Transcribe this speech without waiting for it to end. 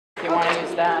if you want to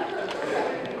use that.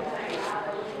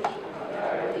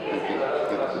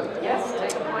 Yes,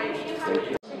 take a point.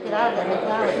 Get out of there,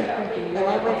 and I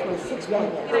went for 6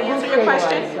 minutes. Did I answer your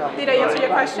question? Did I answer your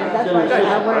question? That's why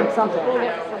I learned something.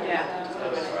 Yeah.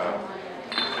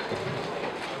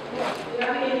 The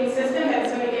navigating system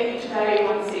that's going to get you to that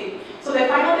A1C. So the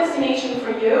final destination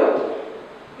for you,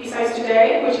 besides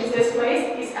today, which is this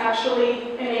place, is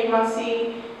actually an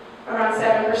A1C around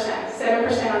 7%,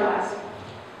 7% or less.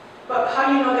 But how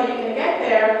do you know that you're going to get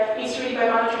there is really by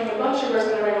monitoring your blood sugars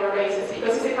on a regular basis,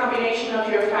 because it's a combination of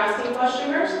your fasting blood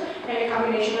sugars and a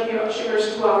combination of your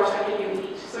sugars 2 hours after you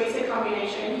eat. So it's a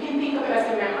combination, and you can think of it as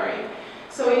a memory.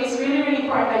 So it is really, really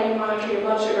important that you monitor your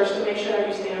blood sugars to make sure that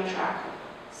you stay on track.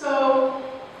 So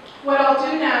what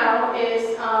I'll do now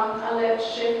is I'll let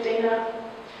Chef Dana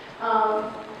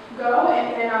go,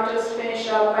 and then I'll just finish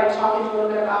up by talking a little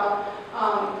bit about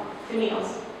the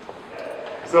meals.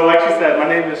 So like she said, my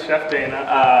name is Chef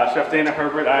Dana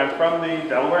Herbert. I am from the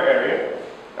Delaware area.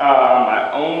 I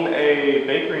own a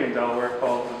bakery in Delaware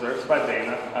called Desserts by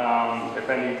Dana. If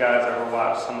any of you guys ever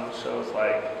watch some of the shows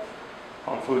like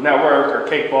on Food Network or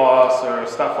Cake Boss or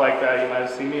stuff like that, you might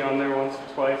have seen me on there once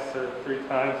or twice or 3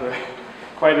 times or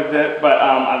quite a bit. But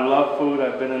I love food.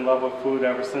 I've been in love with food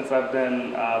ever since I've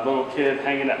been a little kid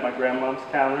hanging at my grandmom's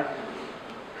counter.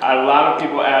 A lot of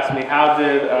people ask me, how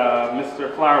did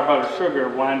Mr. Flour, Butter, Sugar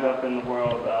wind up in the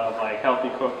world of like healthy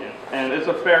cooking? And it's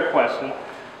a fair question.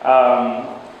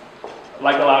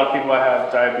 Like a lot of people, I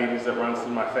have diabetes that runs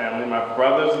through my family. My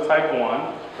brother's a type 1.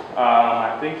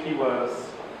 I think he was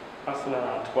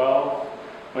around 12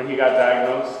 when he got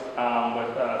diagnosed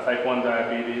with type 1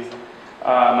 diabetes.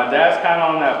 My dad's kind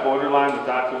of on that borderline. The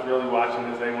doctor's really watching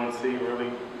his A1C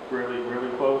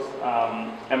really close.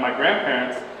 And my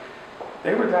grandparents,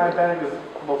 they were diabetic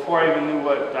before I even knew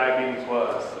what diabetes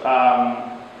was.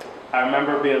 I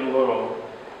remember being little,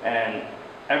 and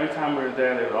every time we were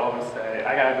there, they would always say,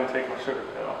 I gotta go take my sugar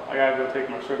pill. I gotta go take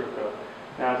my sugar pill.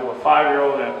 Now to a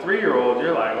 5-year-old and a 3-year-old,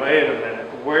 you're like, wait a minute,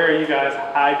 where are you guys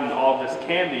hiding all this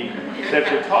candy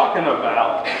that you're talking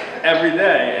about every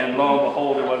day? And lo and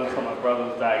behold, it wasn't until my brother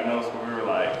was diagnosed where we were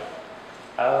like,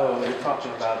 oh, you're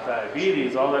talking about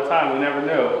diabetes all the time. We never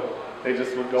knew. They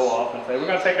just would go off and say, we're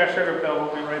gonna take our sugar pill,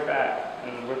 we'll be right back.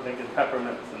 And we're thinking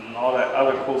peppermints and all that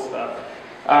other cool stuff.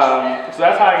 So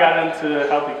that's how I got into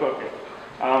healthy cooking.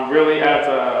 Really as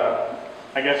a,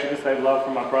 I guess you could say, love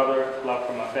for my brother, love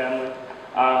for my family,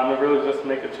 and really just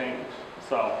make a change.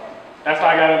 So that's how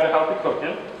I got into healthy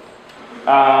cooking.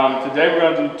 Today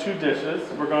we're gonna do 2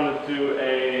 dishes. We're gonna do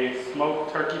a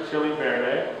smoked turkey chili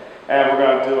verde, and we're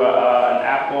gonna do an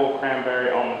apple cranberry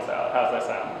almond salad. How's that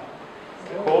sound?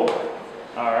 Cool?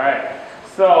 All right.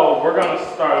 So we're going to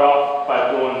start off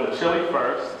by doing the chili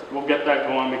first. We'll get that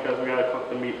going because we got to cook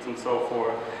the meats and so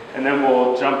forth. And then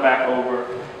we'll jump back over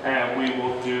and we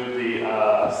will do the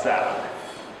salad.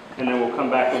 And then we'll come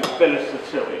back and finish the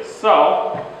chili.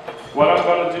 So what I'm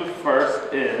going to do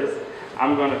first is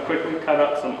I'm going to quickly cut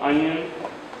up some onion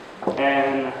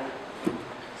and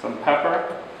some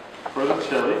pepper for the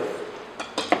chili.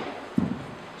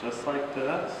 Just like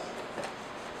this.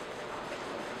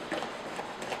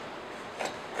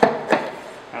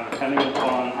 Now, depending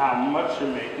upon how much you're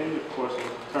making, of course,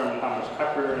 will determine how much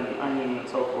pepper and onion and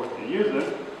so forth you're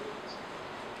using.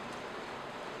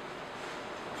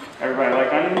 Everybody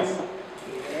like onions?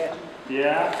 Yeah.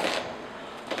 Yeah?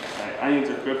 Okay, onions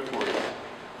are good for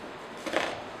you.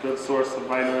 Good source of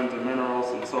vitamins and minerals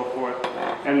and so forth.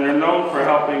 And they're known for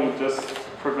helping just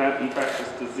prevent infectious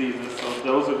diseases, so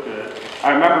those are good.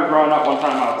 I remember growing up one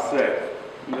time I was sick.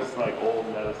 Just like old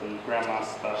medicine, grandma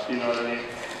stuff, you know what I mean?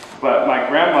 But my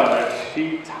grandmother,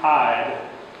 she tied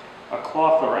a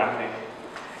cloth around me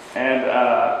and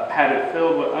had it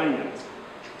filled with onions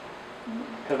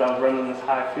because I was running this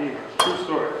high fever. True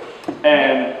story.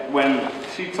 And when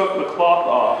she took the cloth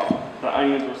off, the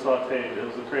onions were sauteed. It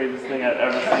was the craziest thing I'd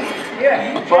ever seen.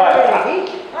 Yeah. But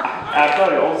I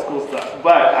tell you, old school stuff.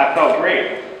 But I felt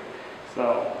great.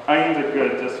 So onions are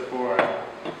good just for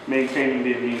maintaining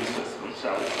the immune system,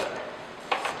 shall we say.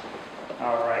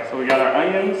 All right, so we got our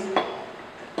onions,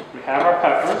 we have our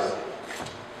peppers,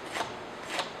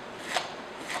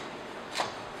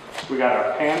 we got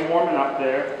our pan warming up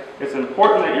there. It's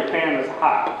important that your pan is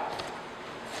hot.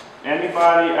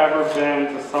 Anybody ever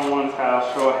been to someone's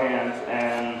house, show of hands,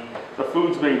 and the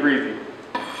food's been greasy?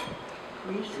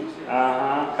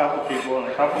 A couple people,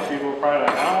 and a couple people are probably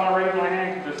like, I don't want to raise my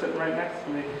hand because they're sitting right next to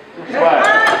me.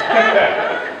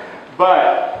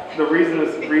 But the reason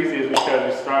it's greasy is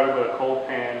because you started with a cold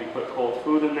pan, you put cold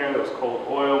food in there, there was cold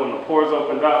oil. When the pores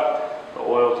opened up, the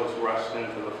oil just rushed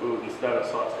into the food instead of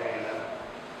sauteing it.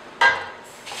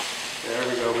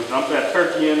 dump that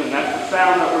turkey in, and that's the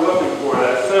sound that we're looking for,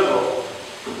 that sizzle.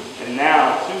 And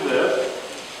now to this,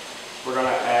 we're gonna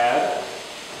add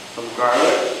some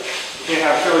garlic. You can't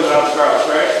have chili without garlic,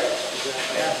 right?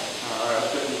 Yeah. All right,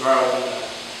 let's get some garlic in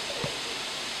there.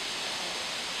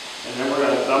 And then we're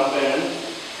gonna dump in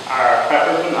our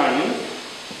peppers and onions.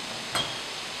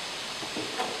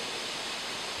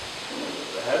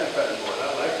 It's a heavy cutting board,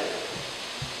 I like it.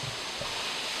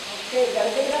 Okay, you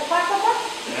gotta get that pot up?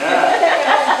 Yeah.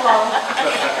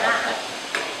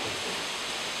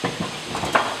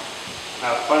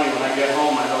 Now it's funny, when I get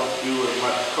home, I don't do as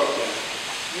much cooking.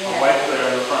 My wife's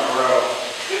there in the front row.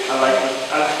 I like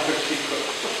what she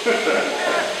cooks.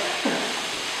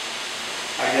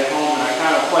 I get home and I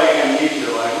kind of play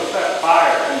amnesia, like, what's that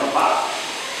fire in the box?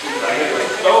 She's like, it's a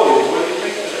stove, what do you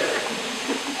think it is?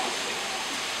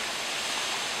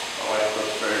 My wife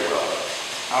cooks very well.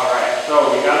 All right,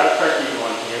 so we got our turkey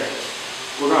going here.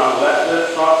 We're gonna let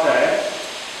this saute. Let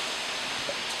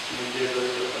me give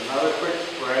this just another quick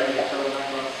spread, make sure we're not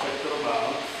gonna stick to the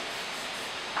bottom.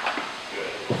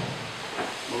 Good.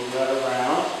 Move that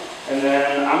around. And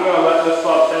then I'm gonna let this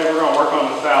saute. We're gonna work on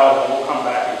the salad and we'll come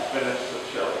back and finish the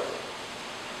chili.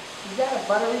 Is that a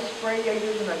buttery spray you're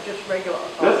using or just regular?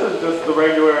 This is just the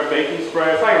regular baking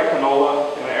spray. It's like a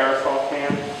canola in an aerosol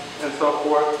can and so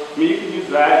forth. I mean, you can use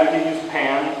that. You can use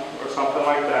pan or something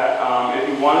like that. If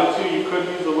you wanted to, you could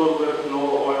use a little bit of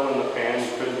canola oil in the pan.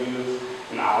 You could use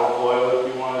an olive oil if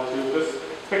you wanted to. Just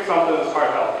pick something that's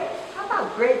heart healthy. How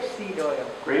about grapeseed oil?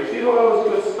 Grapeseed oil is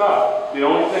good stuff. The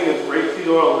only thing is grapeseed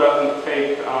oil doesn't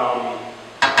take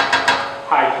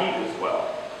high heat as well.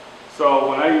 So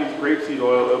when I use grapeseed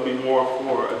oil, it'll be more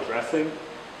for a dressing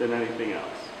than anything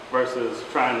else versus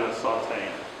trying to saute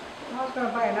it. I was going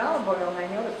to buy an olive oil and I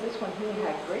noticed this one here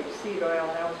had grapeseed oil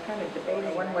and I was kind of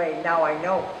debating one way. Now I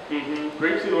know.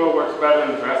 Grapeseed oil works better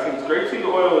in dressings. Grapeseed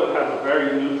oil has a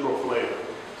very neutral flavor.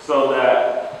 So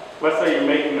that, let's say you're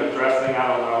making a dressing, I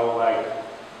don't know, like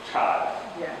chives.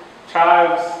 Yeah.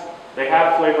 Chives, they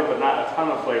have flavor but not a ton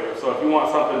of flavor. So if you want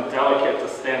something delicate to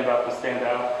stand up and stand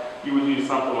out, you would use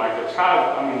something like a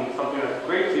something that's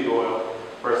grapeseed oil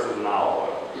versus an olive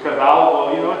oil. Because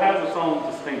olive oil, it has its own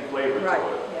distinct flavor to it.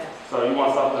 Yes. So you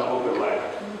want something a little bit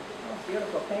lighter. Oh,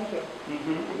 beautiful. Thank you.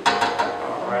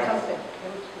 All right. Something.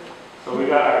 It was good. So we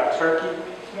got our turkey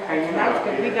Yeah, hanging it's nice out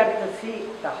because we here. got to see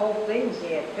the whole thing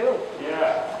here too.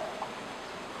 Yeah.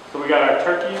 So we got our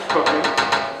turkey cooking.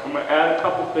 I'm going to add a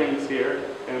couple things here,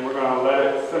 and we're going to let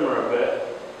it simmer a bit.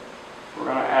 We're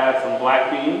going to add some black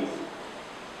beans.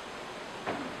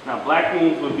 Now, black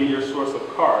beans would be your source of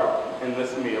carb in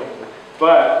this meal,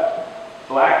 but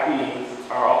black beans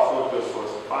are also a good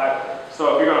source of fiber.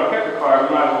 So if you're going to pick a carb,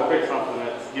 you might as well pick something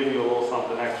that's giving you a little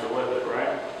something extra with it,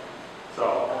 right?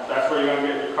 So that's where you're going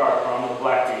to get your carb from, the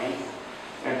black beans.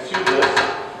 And to this,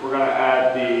 we're going to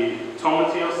add the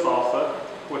tomatillo salsa,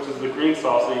 which is the green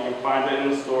salsa. You can find it in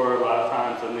the store a lot of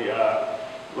times in the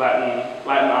Latin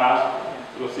aisle.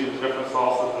 You'll see the different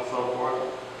salsas and so forth.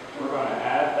 We're going to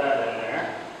add that in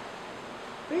there.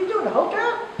 What are you doing, the whole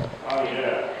job? Oh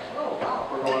yeah. Oh, wow.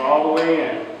 We're going all the way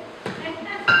in.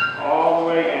 All the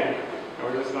way in. And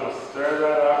we're just going to stir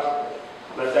that up.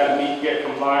 Let that meat get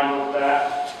combined with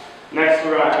that. Next,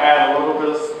 we're going to add a little bit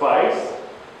of spice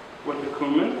with the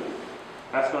cumin.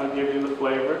 That's going to give you the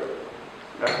flavor.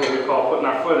 That's what we call putting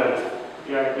our foot in it.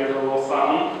 You got to give it a little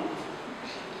something.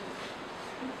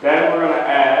 Then we're going to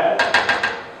add,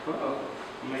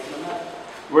 I'm making a mess.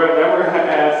 Then we're going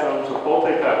to add some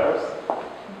chipotle peppers.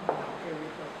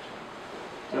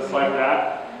 Just like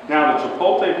that. Now the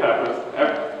chipotle peppers,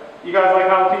 you guys like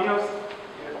jalapenos?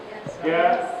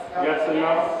 Yes. Yes and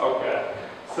no? Okay.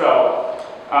 So,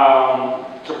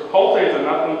 chipotles are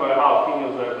nothing but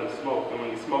jalapenos that have been smoked. And when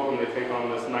you smoke them, they take on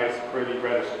this nice, pretty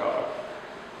reddish color.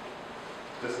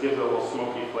 Just gives it a little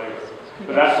smoky flavor.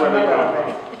 But that's where they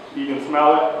come from. You can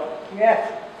smell it? Yes.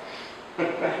 We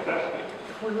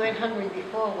weren't hungry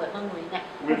before, we're hungry now.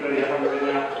 You're hungry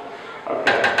now?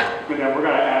 Okay. And then we're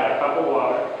going to add a cup of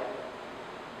water.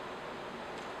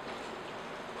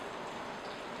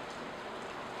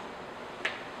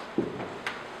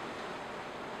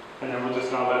 And then we're just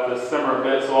going to let this simmer a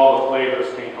bit so all the flavors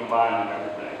can combine and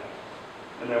everything.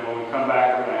 And then when we come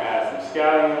back, we're going to add some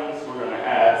scallions, we're going to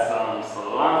add some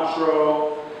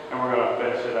cilantro, and we're going to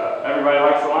finish it up. Everybody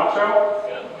like cilantro?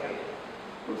 Yeah.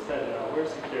 Who said no?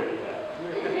 Where's security at? We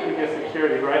can get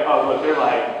security right. Oh, look, they're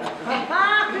like,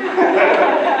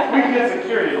 we can get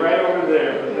security right over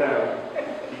there for them.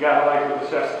 You got to like what the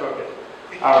chef's cooking.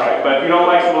 All right, but if you don't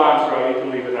like cilantro, you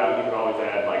can leave it out. You can always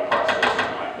add like parsley or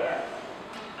something like that.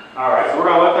 All right, so we're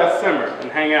going to let that simmer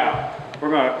and hang out.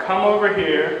 We're going to come over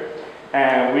here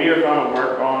And we are going to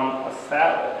work on a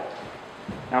salad.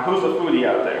 Now, who's a foodie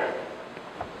out there?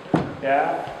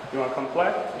 Yeah? You want to come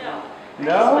play? No.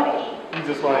 No? You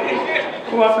just want to eat.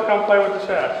 Who wants to come play with the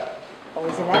chef? Oh,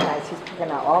 isn't that nice? He's picking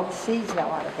out all the seeds now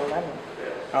out of the lemon.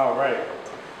 All right.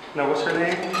 Now, what's your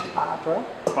name? Barbara.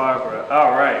 Barbara.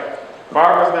 All right.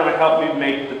 Barbara's going to help me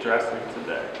make the dressing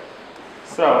today.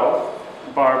 So,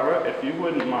 Barbara, if you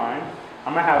wouldn't mind,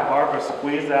 I'm going to have Barbara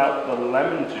squeeze out the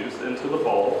lemon juice into the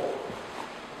bowl.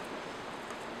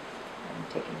 I'm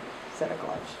taking a set of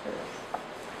gloves first.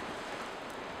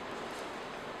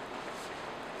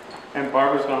 And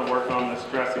Barbara's going to work on this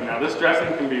dressing. Now, this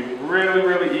dressing can be really,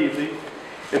 really easy.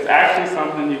 It's actually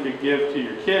something you could give to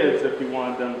your kids if you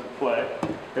wanted them to play.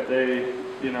 If they,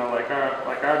 you know, like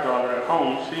our daughter at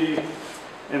home, she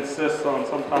insists on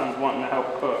sometimes wanting to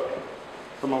help cook.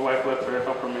 So my wife lets her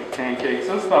help her make pancakes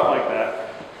and stuff like that.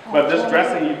 But this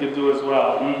dressing you could do as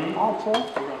well. Also,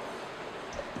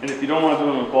 And if you don't want to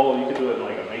do it in a bowl, you could do it in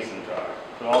like a mason jar.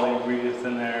 Put all the ingredients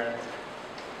in there.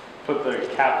 Put the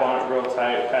cap on it real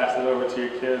tight. Pass it over to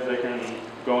your kids. They can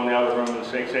go in the other room and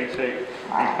shake, shake, shake,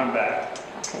 and come back.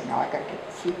 okay, now I gotta get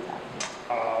the seeds out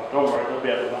here. Don't worry, they'll be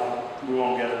at the bottom. We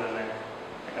won't get it in there.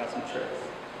 I got some tricks.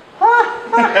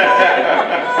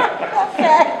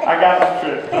 Okay, I got some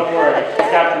tricks. Don't worry. I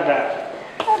got your back.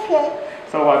 okay.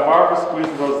 So while Barbara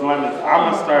squeezes those lemons,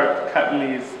 I'm gonna start cutting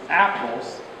these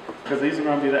apples because these are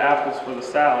gonna be the apples for the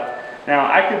salad.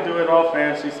 Now I could do it all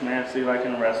fancy smancy like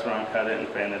in a restaurant, cut it and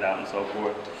fan it out and so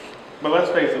forth. But let's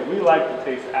face it, we like to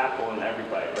taste apple in every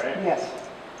bite, right? Yes.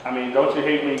 I mean, don't you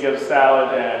hate when you get a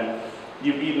salad and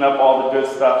you've eaten up all the good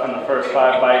stuff in the first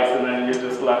 5 bites and then you're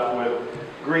just left with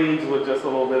greens with just a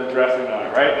little bit of dressing on it,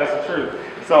 right? That's the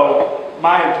truth. So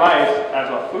my advice as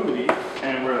a foodie,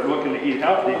 and we're looking to eat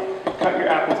healthy, cut your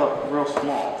apples up real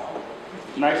small.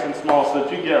 Nice and small so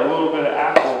that you get a little bit of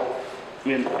apple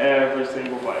in every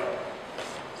single bite.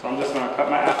 So I'm just gonna cut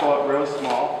my apple up real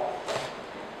small.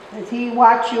 Does he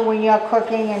watch you when you're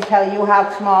cooking and tell you how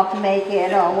small to make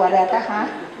it or whatever, huh?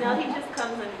 No, he just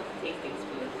comes in with the tasting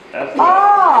spoon. That's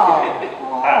Oh! okay.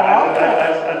 Oh,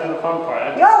 I do the fun part. I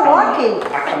just You're come-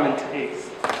 lucky. I come and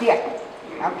taste. yeah,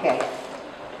 okay.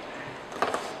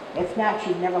 If not,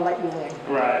 she'd never let you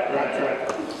in. Right.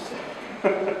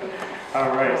 All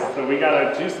right, so we got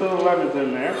our juice of the lemons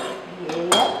in there.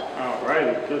 Yep, All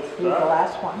righty, good here's the stuff.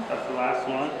 last one. That's the last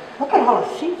one. Look at all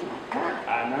the seeds, my God.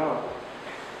 I know.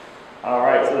 All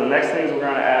right, so the next things we're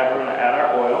gonna add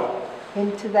our oil.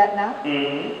 Into that now?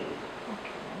 Mm-hmm.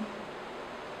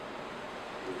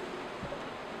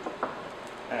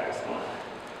 Excellent.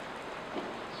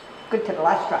 Good to the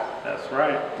last drop. That's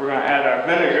right. We're gonna add our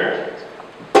vinegar.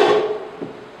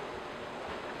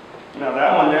 Now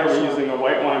that one there, we're using a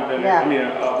white wine vinegar. Yeah. I mean,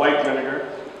 a white vinegar.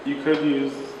 You could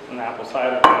use an apple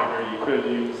cider vinegar. You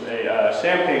could use a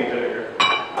champagne vinegar.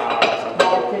 Some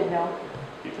people- Malted, no?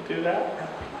 You could do that.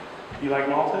 You like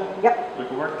malted? Yep. We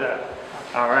can work that.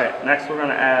 All right. Next, we're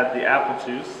gonna add the apple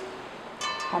juice.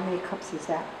 How many cups is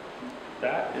that?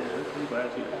 That is. I'm glad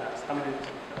you asked. How many?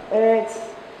 It's,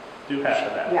 Do half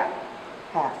of that. yeah,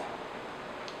 half.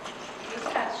 This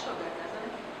has sugar, doesn't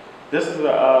it? This is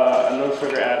a no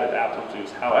sugar added apple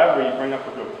juice. However, you bring up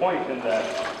a good point in that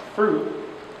fruit,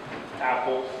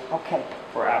 apples, Okay.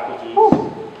 or apple juice,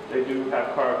 Whew. they do have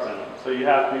carbs in them. So you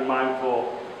have to be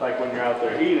mindful, like when you're out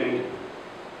there eating,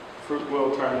 fruit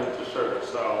will turn into sugar.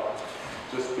 So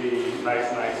just be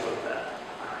nice with that.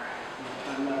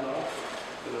 Turn that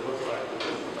off, because it looks like this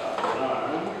is about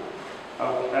done.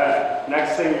 Okay,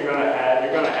 next thing you're gonna add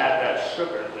that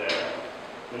sugar there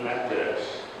in that dish.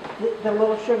 The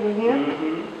little sugar here?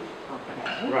 Mm-hmm.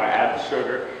 Okay. We're gonna add the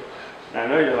sugar. Now I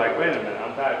know you're like, wait a minute,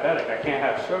 I'm diabetic, I can't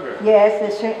have sugar. Yes,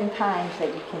 there's certain times that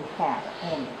you can have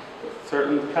in.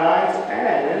 Certain kinds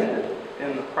and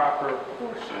in the proper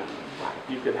portion,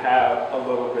 you could have a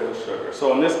little bit of sugar.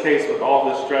 So in this case, with all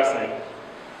this dressing,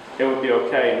 it would be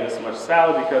okay in this much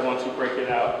salad because once you break it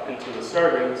out into the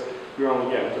servings, you're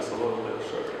only getting just a little bit of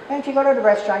sugar. And if you go to the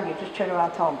restaurant, you just turn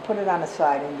around, tell them, put it on the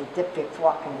side, and you dip your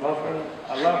fork in I love it. her.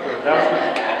 I love her.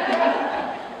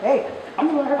 That Hey,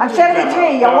 was I'm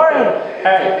 73, you're worried.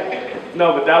 Hey,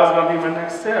 no, but that was gonna be my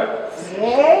next tip.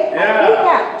 Hey,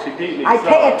 Yeah, she beat me. I so-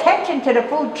 pay attention to the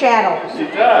food channel. She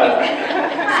does.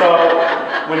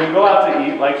 So when you go out to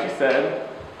eat, like she said,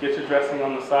 get your dressing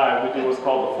on the side. We do what's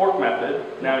called the fork method.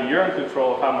 Now you're in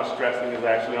control of how much dressing is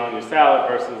actually on your salad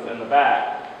versus in the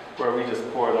back, where we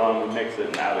just pour it on, we mix it,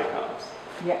 and out it comes.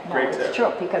 Yeah, no, Great tip. it's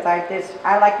true, because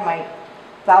I like my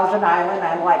Thousand Island,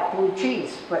 I like blue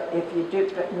cheese, but if you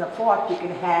dip it in the fork, you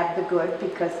can have the good,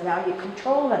 because now you're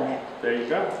controlling it. There you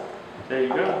go. There you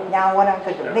go. Now what I'm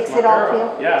gonna do, That's mix my it all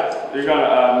girl. here? Yeah, you're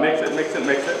gonna mix it.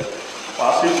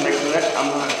 While she's mixing it, I'm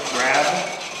gonna grab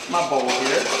my bowl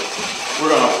here. We're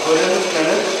gonna put in the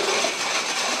spinach.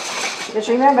 Just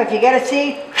remember, if you get a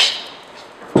seed,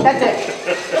 that's it.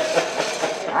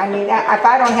 I mean, if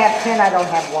I don't have 10, I don't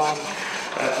have 1.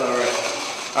 That's all right.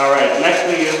 All right, next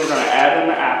thing is we're gonna add in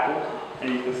the apple. And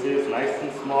you can see it's nice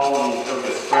and small and it'll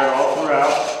get spread all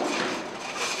throughout.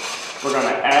 We're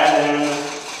gonna add in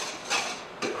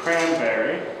the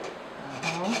cranberry,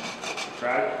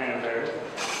 dried cranberries.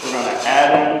 We're gonna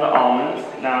add in the almonds.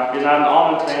 Now, if you're not an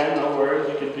almond fan, no worries.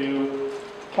 You could do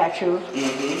Cashews. you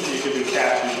could do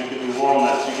cashews. You could do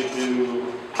walnuts. You could do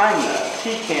pine nuts,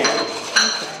 pecans.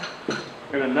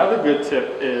 And another good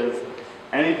tip is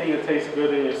anything that tastes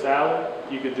good in your salad,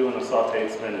 you could do in a sautéed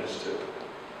spinach too.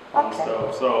 Okay.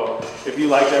 So if you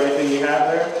liked everything you have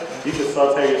there, you could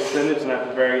saute your spinach and at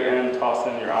the very end toss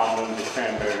in your almonds, your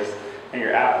cranberries, and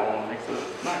your apple and mix it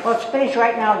nice. Well, spinach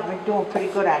right now has been doing pretty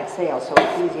good on sale, so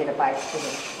it's easier to buy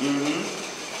spinach.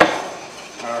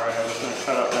 All right, I'm just gonna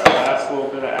cut up that last little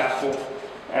bit of apple,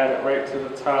 add it right to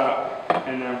the top,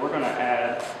 and then we're gonna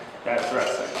add that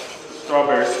dressing.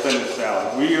 Strawberry spinach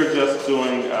salad. We are just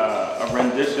doing a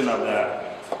rendition of that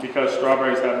because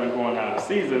strawberries have been going out of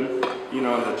season, you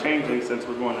know, and they're changing since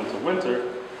we're going into winter.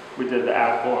 We did the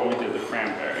apple and we did the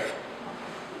cranberry.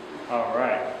 All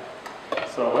right.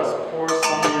 So let's pour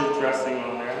some of your dressing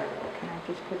on there. Can I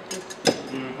just put this?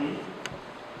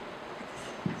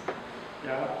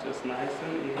 Yeah, just nice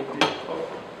and easy. Oh.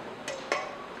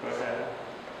 Go ahead.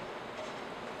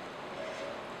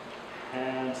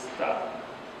 And stop.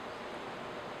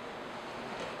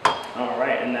 All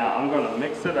right, and now I'm gonna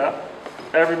mix it up.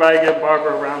 Everybody give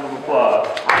Barbara a round of applause.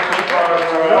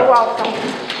 You're welcome.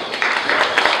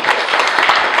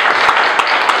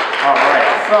 All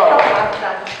right, so I'm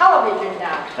on television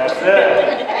now. that's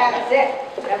it. That's it.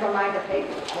 Never mind the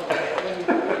paper.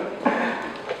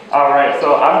 All right,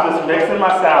 so I'm just mixing my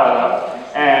salad up,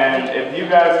 and if you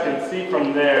guys can see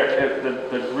from there, if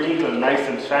the greens are nice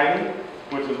and shiny,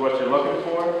 which is what you're looking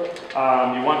for,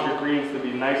 you want your greens to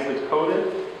be nicely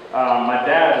coated. My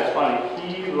dad is funny,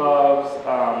 he loves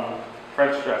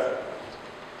French dressing.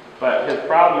 But his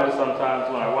problem is sometimes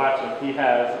when I watch him, he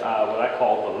has what I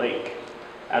call the lake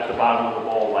at the bottom of the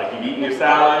bowl. Like you've eaten your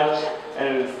salad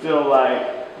and it's still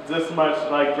like this much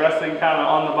like dressing kind of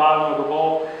on the bottom of the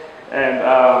bowl. And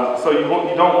so you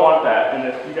don't want that. And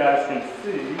if you guys can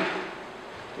see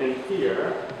in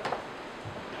here,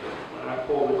 when I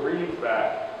pull the greens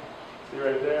back, see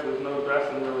right there, there's no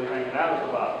dressing really hanging out at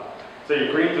the bottom. So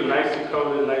your greens are nicely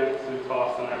coated, nicely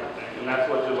tossed and everything. And that's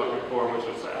what you're looking for with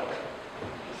your salad.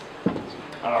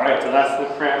 All right, so that's the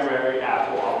cranberry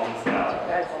apple almond salad.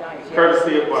 That's nice. Yeah.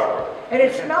 Courtesy of Barbara. And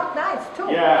it smelled nice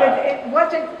too. Yeah. Because it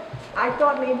wasn't, I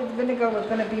thought maybe the vinegar was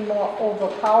going to be more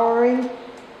overpowering,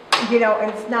 you know,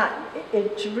 and it's not.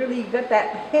 It's really got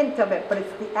that hint of it, but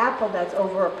it's the apple that's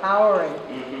overpowering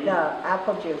the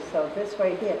apple juice. So this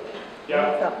way here.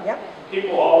 Yeah. Yep.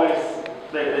 People always,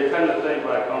 they tend to think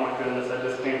like, oh my goodness, I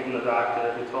just came from the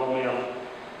doctor. He told me I'm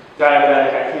diabetic,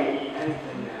 I can't eat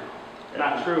anything now.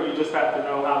 Not true, you just have to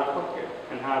know how to cook it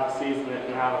and how to season it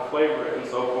and how to flavor it and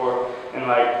so forth. And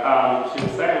like she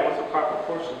was saying, what's the proper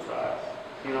portion size?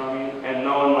 You know what I mean? And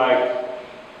knowing like,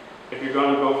 if you're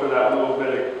gonna go for that little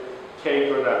bit of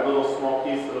cake or that little small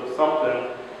piece of something,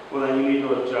 well then you need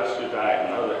to adjust your diet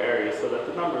in other areas so that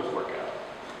the numbers work out.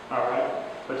 All right?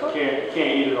 But you can't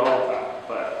eat it all the time,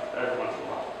 but every once in a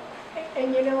while.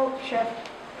 And you know, Chef,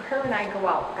 her and I go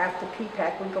out after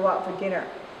PPAC, we go out for dinner.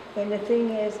 And the thing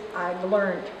is, I've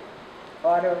learned,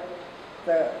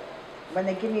 when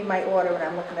they give me my order and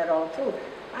I'm looking at all the food,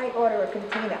 I order a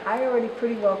container. I already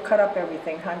pretty well cut up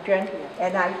everything, huh, Jen?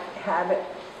 And I have it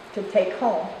to take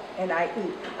home and I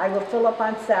eat. I will fill up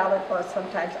on salad or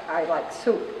sometimes I like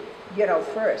soup, you know,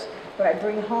 first. But I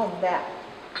bring home that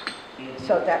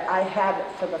so that I have it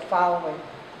for the following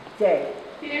day.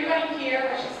 Did everybody hear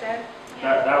what she said?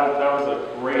 That was a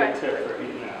great tip for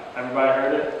eating out. Everybody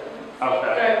heard it?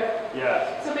 Okay. Good.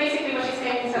 Yes. So basically what she's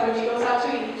saying is that when she goes out to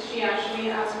eat, she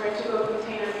actually asks for it to go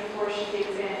container before she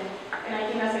digs in. And I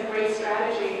think that's a great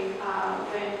strategy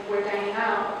when we're dining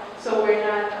out. So we're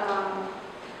not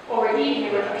overeating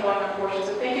and we're controlling our portions.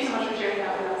 So thank you so much for sharing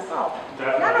that with us. Oh,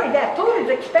 Definitely. not only that, food is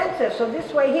expensive, so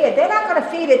this way here, they're not going to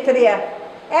feed it to their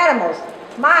animals.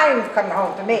 Mine's coming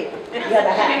home to me. The other Because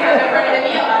half. they're running the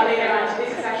meal out later on. So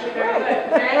this is actually very good.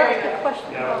 Very, very good.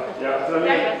 Yeah. So I mean,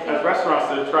 as restaurants,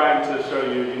 they're trying to show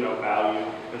you, you know, value,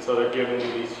 and so they're giving you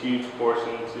these huge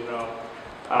portions, you know.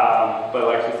 But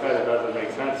like she said, it doesn't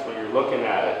make sense when you're looking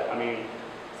at it. I mean,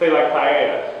 say like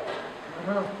paella.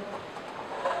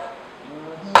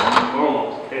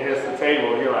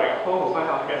 oh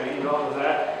wow, I gotta eat all of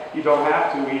that. You don't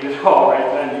have to eat it all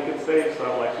right then. You can save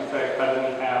some, like you said, cut it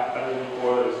in half, cut it in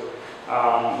quarters.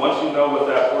 Once you know what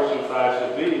that portion size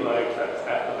should be, like that's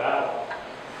half the battle.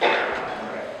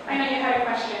 I know you had a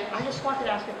question. I just wanted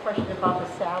to ask a question about the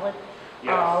salad.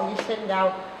 Yes. You said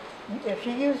now, if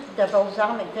you use the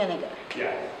balsamic vinegar,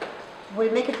 Yeah. would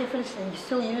it make a difference and you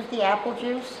still use the apple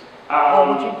juice?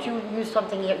 Or would you use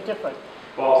something different?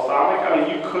 Balsamic, I mean,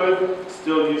 you could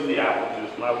still use the apple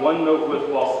juice. My one note with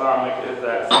balsamic is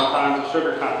that sometimes the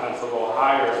sugar content's a little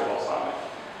higher in balsamic.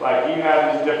 Like you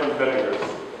have these different vinegars,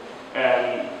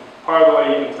 and part of the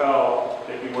way you can tell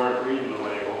if you weren't reading the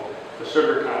label, the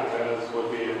sugar content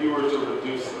would be if you were to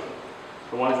reduce them.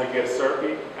 The ones that get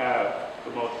syrupy have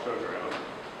the most sugar in them.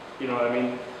 You know what I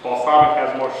mean? Balsamic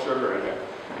has more sugar in it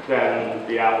than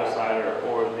the apple cider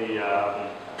or the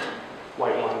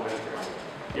white wine vinegar.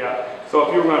 Yeah. So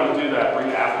if you were going to do that, bring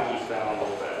the apple juice down a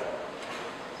little bit.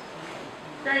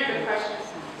 Very good question.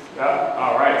 Yeah.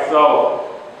 All right.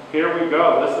 So here we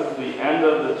go. This is the end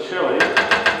of the chili,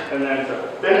 and then to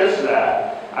finish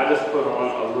that, I just put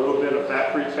on a little bit of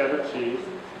fat-free cheddar cheese.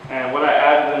 And what I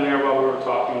added in there while we were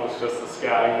talking was just the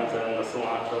scallions and the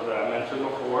cilantro that I mentioned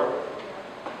before.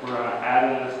 We're going to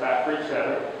add in this fat-free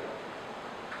cheddar,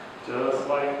 just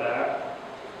like that.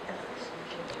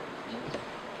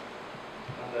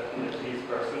 I'm definitely a cheese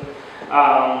person.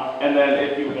 And then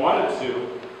if you wanted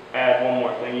to add one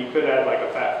more thing, you could add like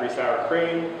a fat-free sour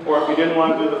cream, or if you didn't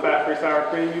want to do the fat-free sour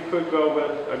cream, you could go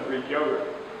with a Greek yogurt.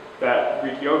 That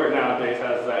Greek yogurt nowadays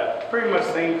has that pretty much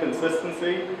same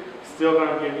consistency, still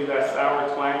going to give you that sour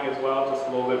twang as well, just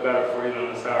a little bit better for you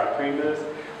than the sour cream is.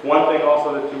 One thing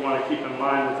also that you want to keep in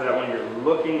mind is that when you're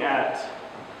looking at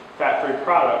fat-free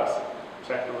products,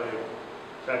 check the label.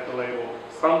 Check the label.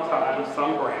 Sometimes,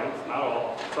 some brands, not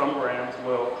all, some brands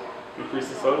will increase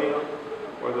the sodium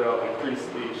or they'll increase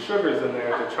the sugars in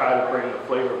there to try to bring the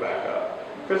flavor back up.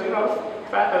 Because, you know,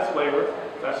 fat has flavor,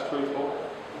 that's truthful,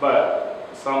 but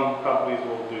some companies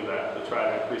will do that to try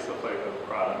to increase the flavor of the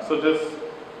product. So just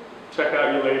check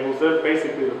out your labels. They're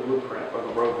basically the blueprint or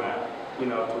the roadmap, you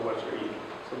know, to what you're eating.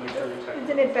 So make sure you check it out.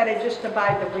 Isn't it better just to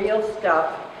buy the real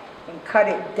stuff and cut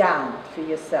it down for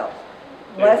yourself?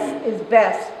 Less is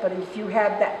best, but if you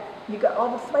have that, you got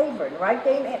all the flavor, right,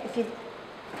 Dave? If you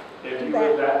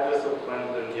were that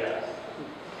disciplined, then yes.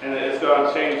 And it's going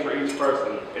to change for each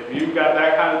person. If you've got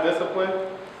that kind of discipline,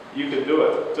 you can do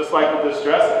it. Just like with this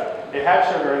dressing. It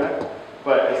had sugar in it,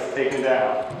 but it's taken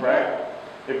down, right?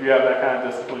 If you have that kind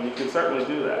of discipline, you can certainly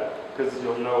do that because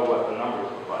you'll know what the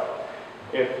numbers look like.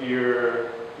 If you're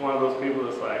one of those people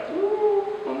that's like, ooh,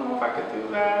 I don't know if I could do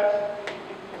that,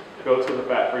 go to the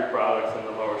fat-free products and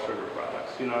the lower sugar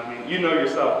products. You know what I mean? You know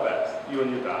yourself best, you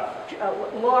and your doctor.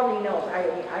 Laurie knows,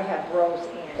 I have Rose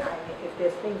and if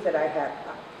there's things that I have,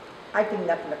 I think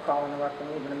nothing to calling her up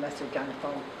and leaving a message on the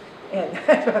phone. And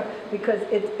because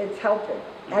it's helping.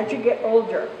 As you get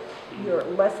older, you're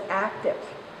less active.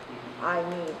 I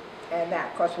mean, and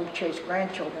that, of course, we chase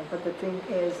grandchildren, but the thing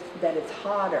is that it's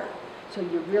harder, so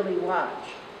you really watch.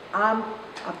 I'm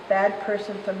a bad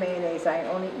person for mayonnaise. I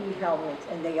only eat helmets,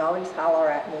 and they always holler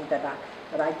at me that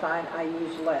I find I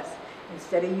use less.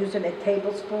 Instead of using a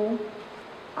tablespoon,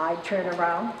 I turn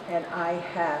around and I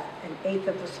have 1/8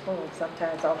 of a spoon.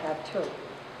 Sometimes I'll have 2.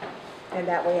 And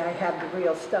that way I have the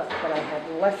real stuff, but I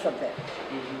have less of it.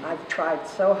 I've tried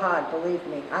so hard, believe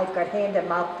me. I've got hand and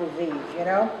mouth disease, you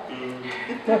know?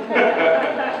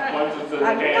 Once it's in the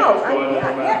can, it's going in the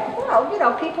mouth. Yeah, well, you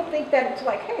know, people think that it's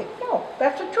like, hey, no,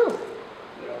 that's the truth.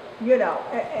 Yeah. You know,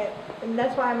 and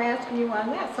that's why I'm asking you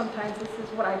on that. Sometimes this is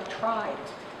what I've tried.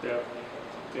 Yeah.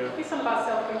 Yeah. It's all about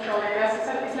self-control,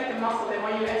 and it's like a muscle. The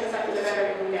more you exercise, the better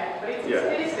you can get. But it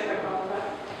is difficult.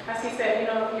 But as he said, you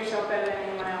know yourself better than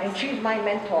anyone else. And she's my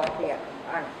mentor here.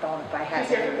 I don't know if I have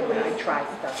She's here for anything. I police. try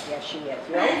stuff. Yes, she is.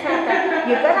 You always have that.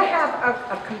 You gotta have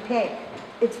a companion.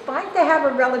 It's fine to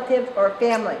have a relative or a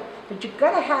family, but you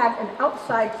gotta have an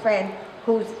outside friend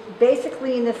who's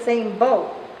basically in the same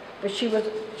boat. But she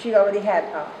already had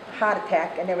a heart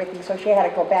attack and everything, so she had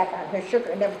to go back on her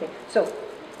sugar and everything. So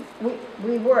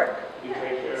we work. You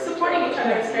take care of Supporting each each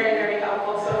other is very, very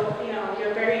helpful. So, you know,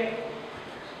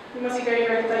 you must be very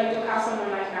grateful that you do have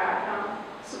someone like that.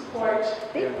 Support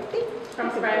from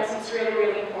friends is really,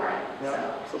 really important. Yeah.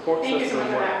 So, Support thank you so system much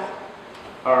for works.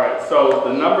 that. All right, so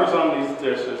the numbers on these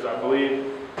dishes, I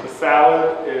believe the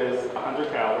salad is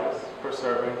 100 calories per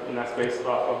serving, and that's based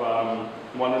off of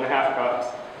 1.5 cups.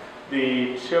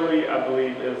 The chili, I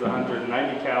believe, is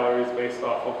 190 calories based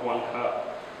off of 1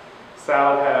 cup.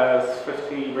 Salad has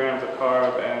 15 grams of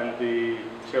carb, and the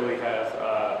chili has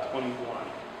 21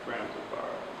 grams of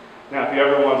carb. Now, if you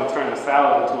ever want to turn the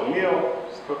salad into a meal,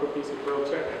 just cook a piece of grilled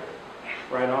chicken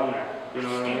right on there. You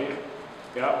know what I mean?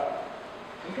 Yep.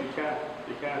 You can.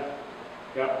 You can.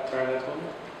 Yep. Turn it into a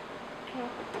meal.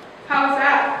 How's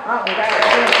that? Oh, we got it.